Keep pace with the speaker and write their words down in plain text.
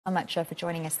So much for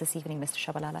joining us this evening, Mr.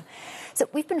 Shabalala. So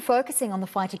we've been focusing on the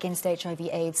fight against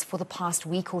HIV/AIDS for the past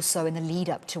week or so in the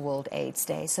lead up to World AIDS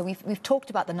Day. So we've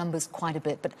talked about the numbers quite a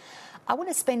bit, but I want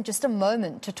to spend just a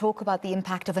moment to talk about the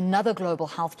impact of another global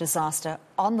health disaster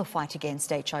on the fight against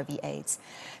HIV/AIDS.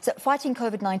 So fighting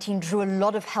COVID-19 drew a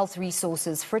lot of health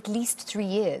resources for at least 3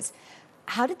 years.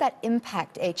 How did that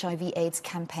impact HIV/AIDS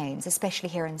campaigns, especially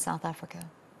here in South Africa?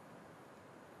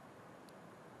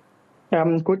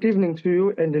 Good evening to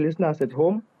you and the listeners at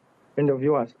home and the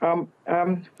viewers.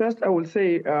 First, I will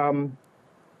say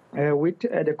with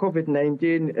the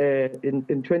COVID-19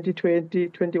 in 2020,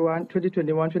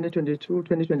 2022,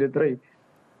 2023,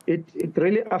 it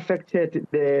really affected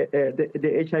the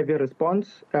HIV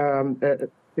response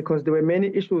because there were many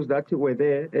issues that were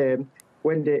there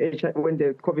when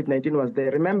the COVID-19 was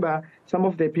there. Remember, some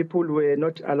of the people were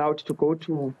not allowed to go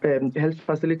to health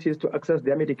facilities to access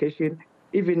their medication.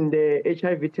 Even the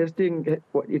HIV testing,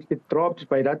 it dropped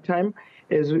by that time.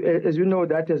 As you know,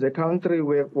 that as a country,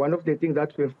 one of the things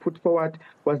that we've put forward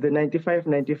was the 95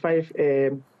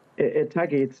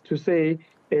 targets to say,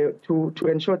 to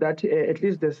ensure that at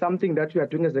least there's something that we are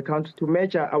doing as a country to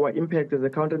measure our impact as a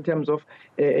country in terms of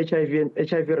HIV and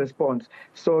HIV response.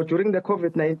 So during the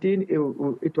COVID-19,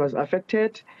 it was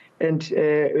affected, and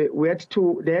they had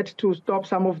to stop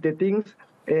some of the things.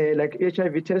 Like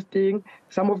HIV testing,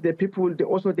 some of the people,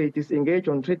 they disengage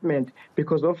on treatment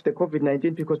because of the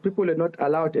COVID-19, because people are not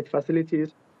allowed at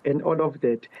facilities and all of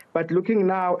that. But looking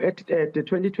now at the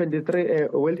 2023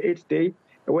 World AIDS Day,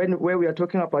 where we are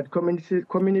talking about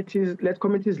communities, let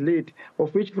communities lead,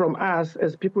 of which from us,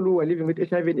 as people who are living with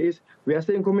HIV and AIDS, we are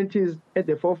saying communities at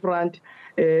the forefront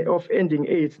of ending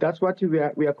AIDS. That's what we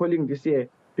are calling this year,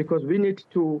 because we need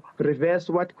to reverse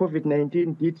what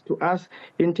COVID-19 did to us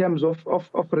in terms of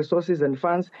resources and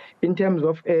funds, in terms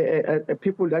of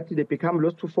people that they become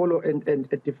lost to follow and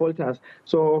defaulters.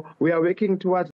 So we are working towards